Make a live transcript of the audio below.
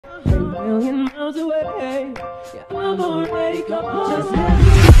a million miles away. Yeah, I'm already gone. Just let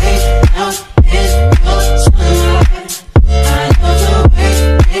me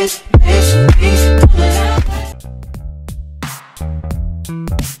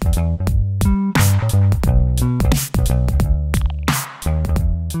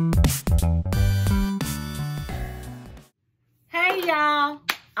Hey y'all,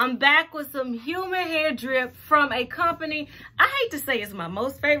 I'm back with some human hair drip from a company. I hate to say it's my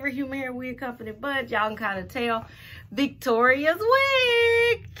most favorite human hair wig company, but y'all can kind of tell. Victoria's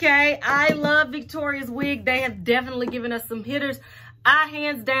Wig. Okay, I love Victoria's Wig. They have definitely given us some hitters. I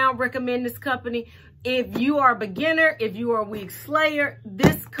hands down recommend this company. If you are a beginner, if you are a wig slayer,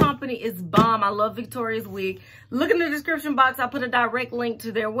 this company is bomb. I love Victoria's Wig. Look in the description box. I put a direct link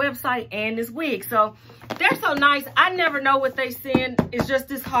to their website and this wig. So they're so nice. I never know what they send. It's just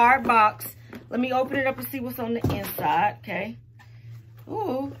this hard box. Let me open it up and see what's on the inside. Okay.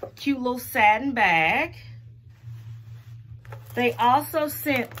 Ooh, cute little satin bag. They also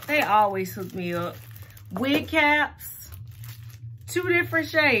sent, they always hook me up, wig caps, 2 different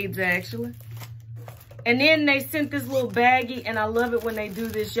shades actually. And then they sent this little baggie, and I love it when they do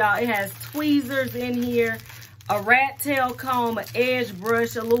this, y'all. It has tweezers in here, a rat tail comb, an edge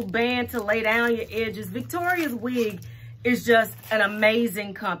brush, a little band to lay down your edges. Victoria's Wig is just an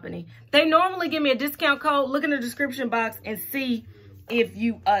amazing company. They normally give me a discount code. Look in the description box and see if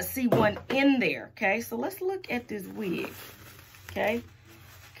you see one in there, okay? So let's look at this wig, okay?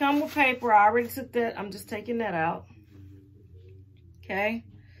 Come with paper. I already took that. I'm just taking that out, okay?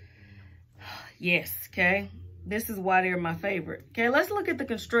 Yes, okay? This is why they're my favorite. Okay, let's look at the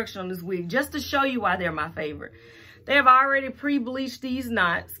construction on this wig just to show you why they're my favorite. They have already pre-bleached these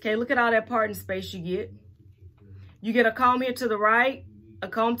knots. Okay, look at all that parting space you get. You get a comb here to the right, a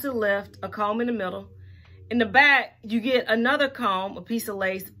comb to the left, a comb in the middle. In the back, you get another comb, a piece of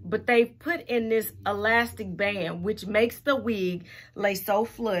lace, but they put in this elastic band, which makes the wig lay so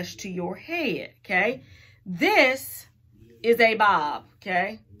flush to your head, okay? This is a bob,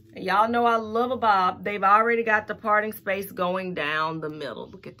 okay? Y'all know I love a bob. They've already got the parting space going down the middle.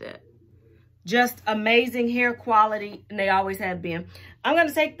 Look at that. Just amazing hair quality, and they always have been. I'm going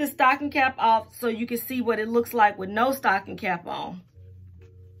to take this stocking cap off so you can see what it looks like with no stocking cap on.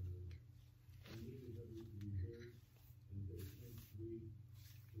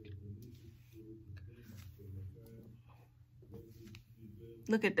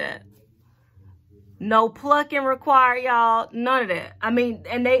 Look at that. No plucking required, y'all. None of that. I mean,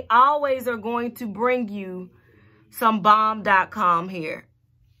 and they always are going to bring you some bomb.com hair.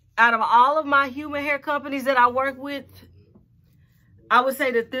 Out of all of my human hair companies that I work with, I would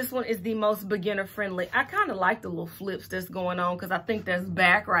say that this one is the most beginner friendly. I kind of like the little flips that's going on because I think that's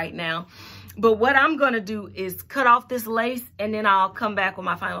back right now. But what I'm going to do is cut off this lace and then I'll come back with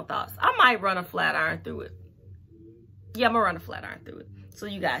my final thoughts. I might run a flat iron through it. Yeah, I'm going to run a flat iron through it so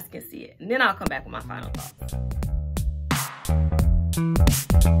you guys can see it. And then I'll come back with my final thoughts.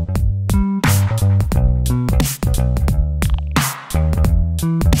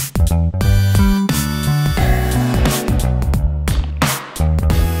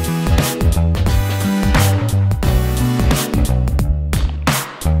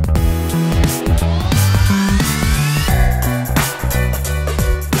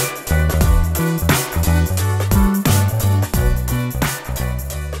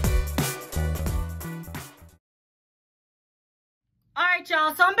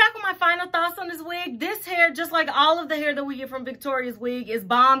 Y'all, so I'm back with my final thoughts on this wig. This hair, just like all of the hair that we get from Victoria's Wig, is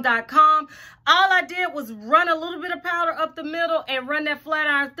bomb.com. All I did was run a little bit of powder up the middle and run that flat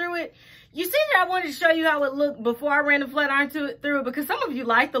iron through it. You see that I wanted to show you how it looked before I ran the flat iron through it because some of you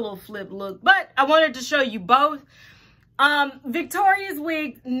like the little flip look, but I wanted to show you both. Victoria's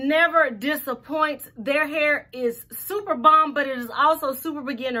Wig never disappoints. Their hair is super bomb, but it is also super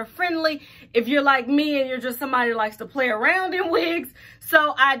beginner friendly if you're like me and you're just somebody who likes to play around in wigs.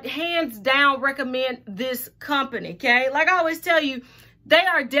 So I hands down recommend this company, okay? Like I always tell you, they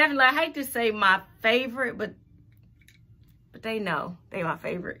are definitely, I hate to say my favorite, but they know they're my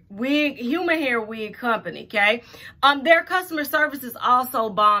favorite wig, human hair wig company, okay? Their customer service is also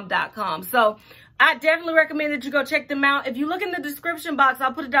bomb.com. So I definitely recommend that you go check them out. If you look in the description box,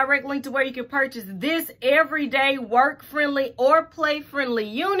 I'll put a direct link to where you can purchase this everyday work-friendly or play-friendly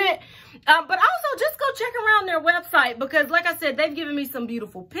unit. But also just go check around their website because, like I said, they've given me some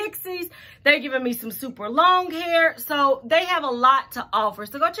beautiful pixies. They've given me some super long hair. So they have a lot to offer.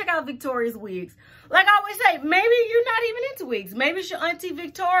 So go check out Victoria's Wigs. Like I always say, maybe you're not even into wigs. Maybe it's your Auntie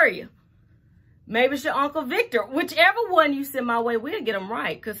Victoria. Maybe it's your Uncle Victor. Whichever one you send my way, we'll get them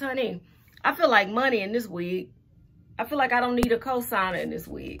right. Because, honey, I feel like money in this wig. I feel like I don't need a cosigner in this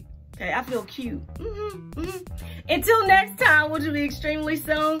wig. Okay, I feel cute. Until next time, which will be extremely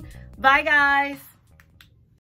soon. Bye, guys.